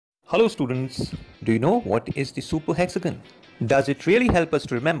Hello students, do you know what is the superhexagon? Does it really help us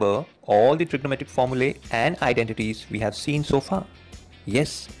to remember all the trigonometric formulae and identities we have seen so far?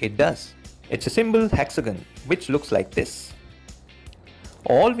 Yes, it does. It's a simple hexagon which looks like this.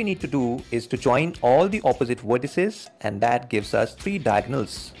 All we need to do is to join all the opposite vertices and that gives us 3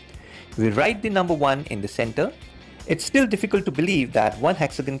 diagonals. We write the number 1 in the center. It's still difficult to believe that one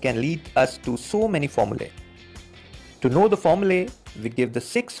hexagon can lead us to so many formulae. To know the formulae, we give the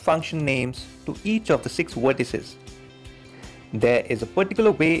 6 function names to each of the 6 vertices. There is a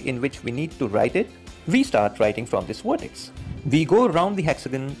particular way in which we need to write it. We start writing from this vertex. We go around the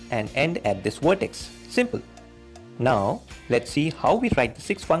hexagon and end at this vertex. Simple. Now, let's see how we write the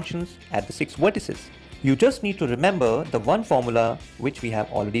 6 functions at the 6 vertices. You just need to remember the one formula which we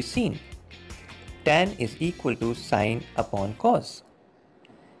have already seen. Tan is equal to sine upon cos.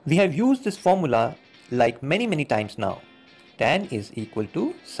 We have used this formula like many times now. Tan is equal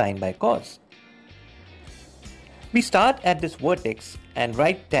to sine by cos. We start at this vertex and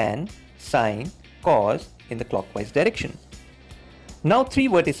write tan, sine, cos in the clockwise direction. Now 3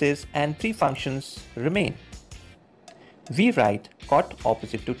 vertices and 3 functions remain. We write cot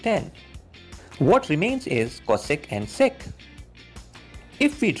opposite to tan. What remains is cosec and sec.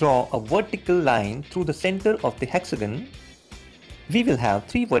 If we draw a vertical line through the center of the hexagon, we will have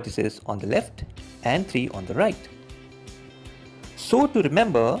 3 vertices on the left and 3 on the right. So to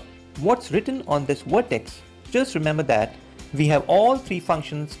remember what's written on this vertex, just remember that we have all 3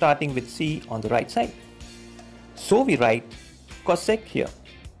 functions starting with c on the right side. So we write cosec here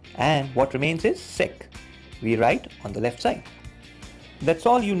and what remains is sec. We write on the left side. That's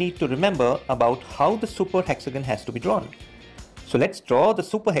all you need to remember about how the superhexagon has to be drawn. So let's draw the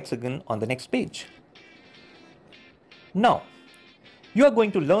superhexagon on the next page. Now, you are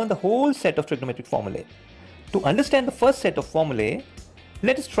going to learn the whole set of trigonometric formulae. To understand the first set of formulae,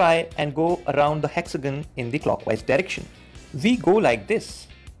 let us try and go around the hexagon in the clockwise direction. We go like this.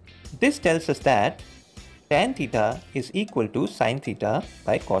 This tells us that tan theta is equal to sine theta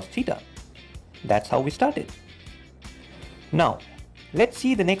by cos theta. That's how we started. Now, let's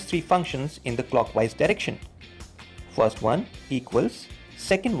see the next 3 functions in the clockwise direction. First one equals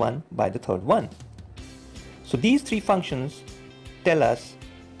second one by the third one. So these 3 functions tell us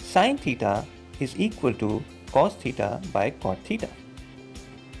sine theta is equal to cos theta by cot theta.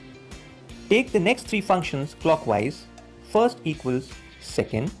 Take the next 3 functions clockwise. First equals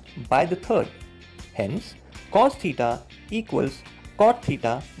second by the third. Hence, cos theta equals cot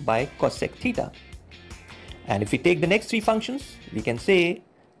theta by cosec theta. And if we take the next 3 functions, we can say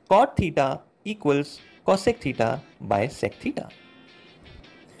cot theta equals cosec theta by sec theta.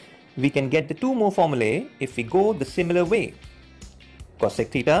 We can get the 2 more formulae if we go the similar way.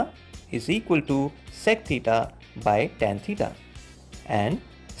 Cosec theta is equal to sec theta by tan theta and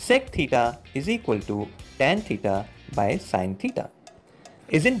sec theta is equal to tan theta by sine theta.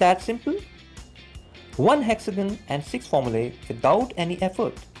 Isn't that simple? One hexagon and 6 formulae without any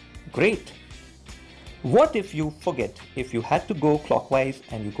effort. Great! What if you forget if you had to go clockwise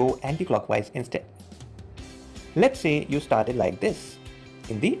and you go anti-clockwise instead? Let's say you started like this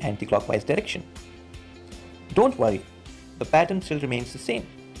in the anti-clockwise direction. Don't worry, the pattern still remains the same.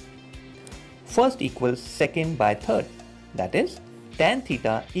 First equals second by third, that is tan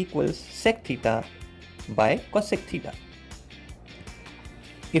theta equals sec theta by cosec theta.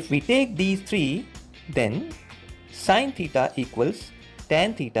 If we take these 3, then sine theta equals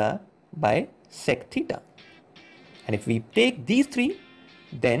tan theta by sec theta. And if we take these 3,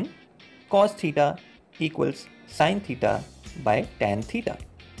 then cos theta equals sine theta by tan theta.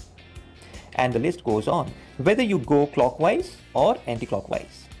 And the list goes on, whether you go clockwise or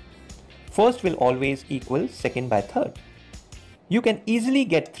anti-clockwise. First will always equal second by third. You can easily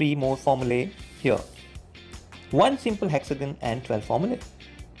get 3 more formulae here. One simple hexagon and 12 formulae.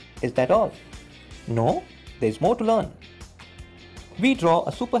 Is that all? No, there's more to learn. We draw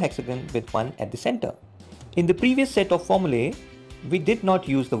a superhexagon with 1 at the center. In the previous set of formulae, we did not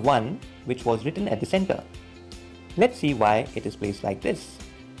use the 1 which was written at the center. Let's see why it is placed like this.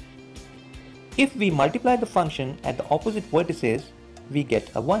 If we multiply the function at the opposite vertices, we get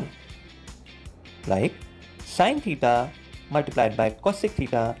a 1. Like sine theta multiplied by cosec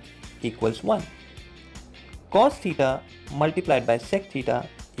theta equals 1. Cos theta multiplied by sec theta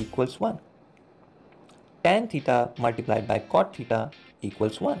equals 1. Tan theta multiplied by cot theta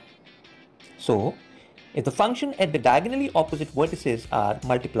equals 1. So, if the function at the diagonally opposite vertices are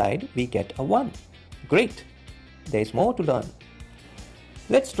multiplied, we get a 1. Great! There is more to learn.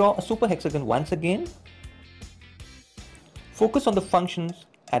 Let's draw a superhexagon once again. Focus on the functions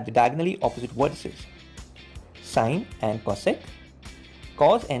at the diagonally opposite vertices. Sine and cosec,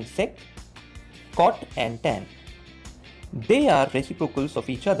 cos and sec, cot and tan. They are reciprocals of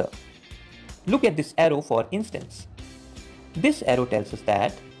each other. Look at this arrow for instance. This arrow tells us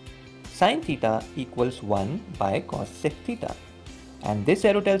that sin theta equals 1 by cos sec theta. And this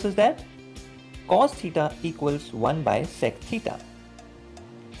arrow tells us that cos theta equals 1 by sec theta.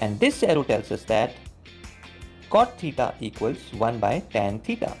 And this arrow tells us that cot theta equals 1 by tan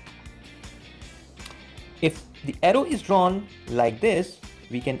theta. If the arrow is drawn like this,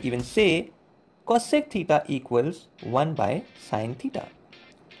 we can even say cos sec theta equals 1 by sin theta.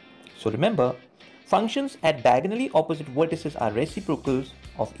 So remember, functions at diagonally opposite vertices are reciprocals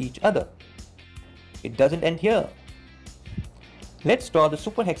of each other. It doesn't end here. Let's draw the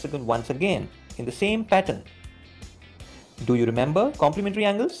superhexagon once again in the same pattern. Do you remember complementary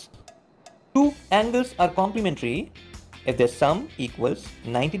angles? Two angles are complementary if their sum equals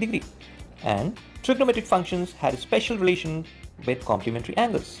 90 degrees, and trigonometric functions had a special relation with complementary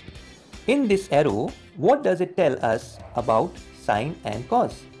angles. In this arrow, what does it tell us about sine and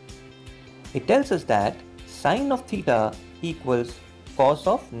cos? It tells us that sine of theta equals cos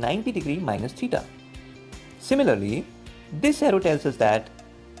of 90 degrees minus theta. Similarly, this arrow tells us that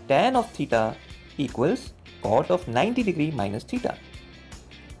tan of theta equals cot of 90 degrees minus theta.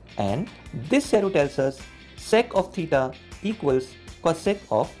 And this arrow tells us sec of theta equals cosec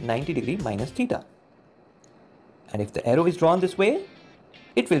of 90 degrees minus theta. And if the arrow is drawn this way,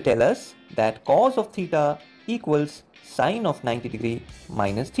 it will tell us that cos of theta equals sine of 90 degrees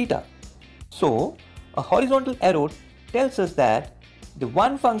minus theta. So, a horizontal arrow tells us that the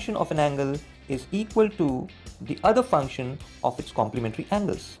one function of an angle is equal to the other function of its complementary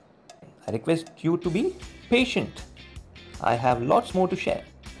angles. I request you to be patient. I have lots more to share.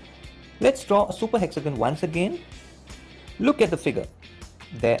 Let's draw a superhexagon once again. Look at the figure.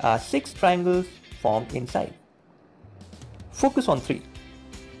 There are 6 triangles formed inside. Focus on 3.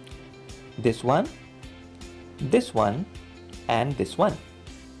 This one, and this one.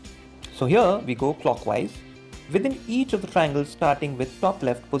 So here we go clockwise within each of the triangles, starting with top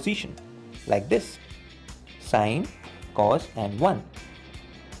left position like this: sine, cos and 1.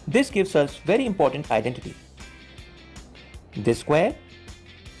 This gives us very important identity. This square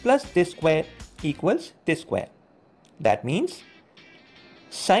plus this square equals this square. That means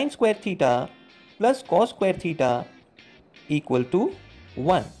sine square theta plus cos square theta equal to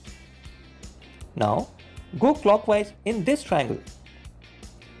 1. Now go clockwise in this triangle.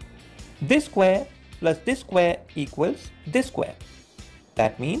 This square plus this square equals this square.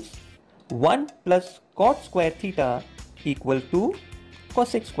 That means 1 plus cot square theta equal to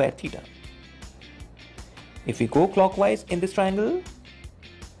cosec square theta. If we go clockwise in this triangle,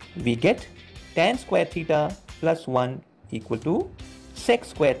 we get tan square theta plus 1 equal to sec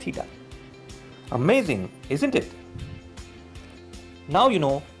square theta. Amazing, isn't it? Now you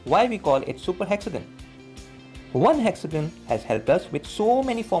know why we call it superhexagon. One hexagon has helped us with so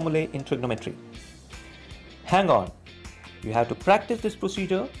many formulae in trigonometry. Hang on, you have to practice this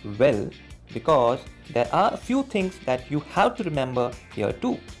procedure well, because there are a few things that you have to remember here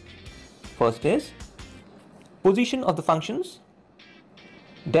too. First is position of the functions,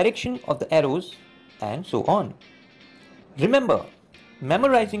 direction of the arrows, and so on. Remember,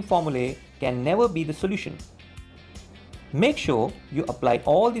 memorizing formulae can never be the solution. Make sure you apply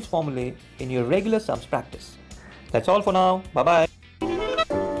all these formulae in your regular sums practice. That's all for now. Bye-bye.